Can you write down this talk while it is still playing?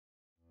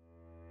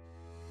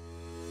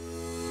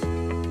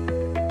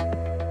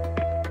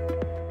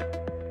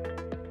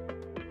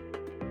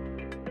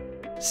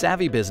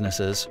Savvy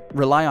businesses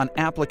rely on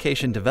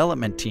application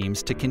development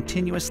teams to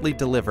continuously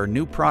deliver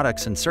new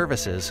products and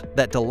services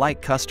that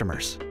delight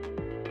customers.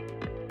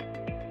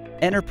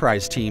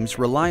 Enterprise teams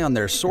rely on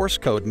their source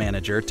code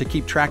manager to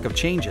keep track of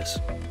changes.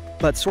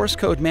 But source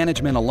code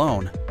management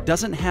alone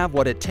doesn't have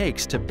what it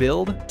takes to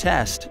build,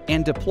 test,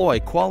 and deploy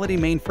quality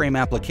mainframe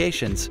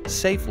applications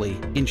safely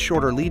in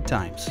shorter lead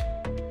times.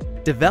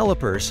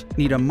 Developers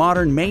need a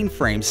modern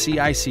mainframe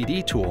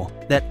CI/CD tool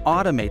that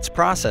automates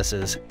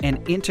processes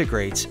and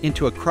integrates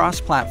into a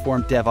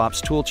cross-platform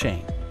DevOps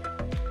toolchain.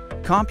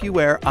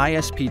 Compuware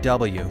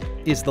ISPW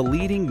is the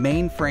leading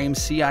mainframe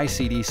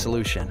CI/CD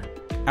solution.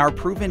 Our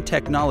proven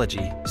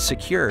technology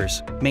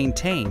secures,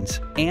 maintains,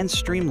 and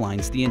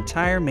streamlines the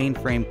entire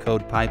mainframe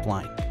code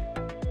pipeline.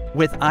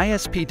 With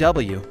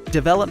ISPW,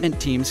 development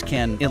teams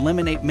can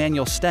eliminate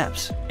manual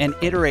steps and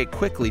iterate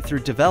quickly through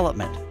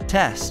development,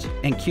 test,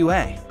 and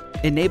QA,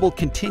 enable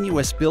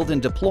continuous build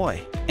and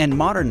deploy, and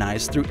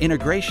modernize through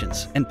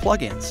integrations and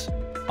plugins,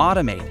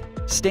 automate,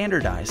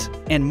 standardize,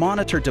 and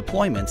monitor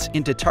deployments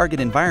into target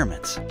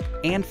environments,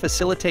 and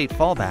facilitate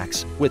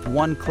fallbacks with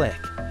one click.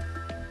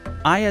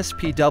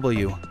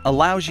 ISPW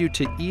allows you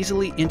to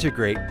easily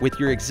integrate with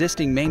your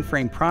existing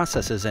mainframe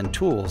processes and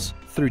tools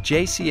through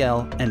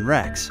JCL and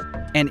Rex,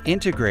 and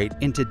integrate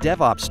into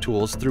DevOps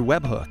tools through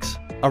webhooks,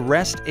 a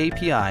REST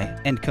API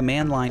and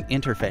command line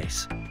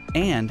interface.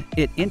 And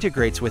it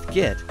integrates with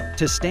Git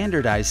to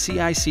standardize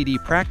CI/CD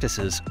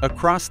practices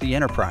across the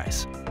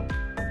enterprise.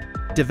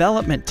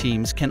 Development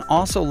teams can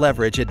also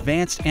leverage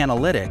advanced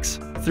analytics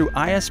through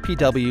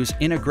ISPW's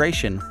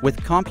integration with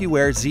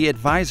Compuware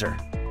zAdviser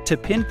to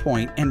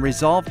pinpoint and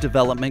resolve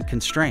development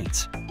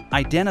constraints,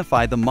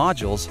 identify the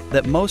modules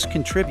that most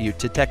contribute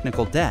to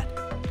technical debt,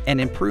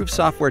 and improve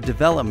software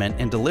development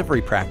and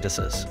delivery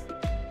practices.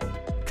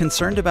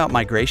 Concerned about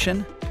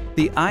migration?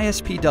 The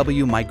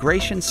ISPW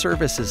Migration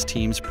Services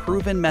team's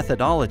proven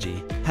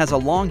methodology has a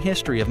long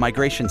history of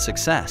migration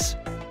success.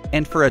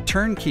 And for a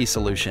turnkey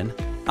solution,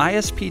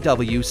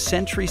 ISPW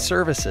Sentry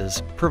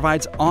Services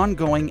provides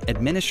ongoing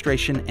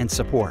administration and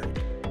support.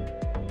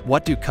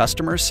 What do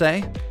customers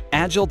say?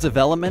 Agile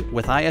development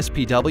with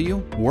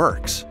ISPW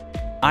works.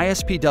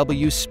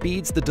 ISPW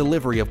speeds the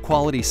delivery of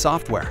quality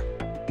software.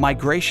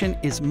 Migration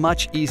is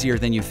much easier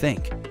than you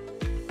think.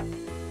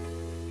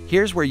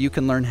 Here's where you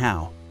can learn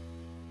how.